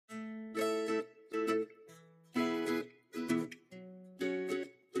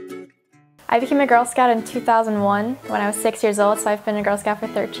I became a Girl Scout in 2001 when I was 6 years old, so I've been a Girl Scout for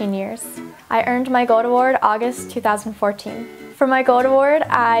 13 years. I earned my Gold Award August 2014. For my Gold Award,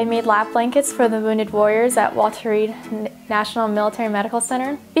 I made lap blankets for the wounded warriors at Walter Reed National Military Medical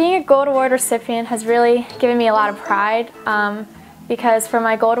Center. Being a Gold Award recipient has really given me a lot of pride because for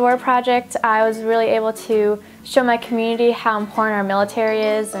my Gold Award project, I was really able to show my community how important our military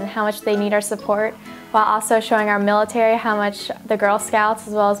is and how much they need our support, while also showing our military how much the Girl Scouts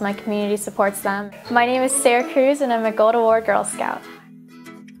as well as my community supports them. My name is Sarah Cruz and I'm a Gold Award Girl Scout.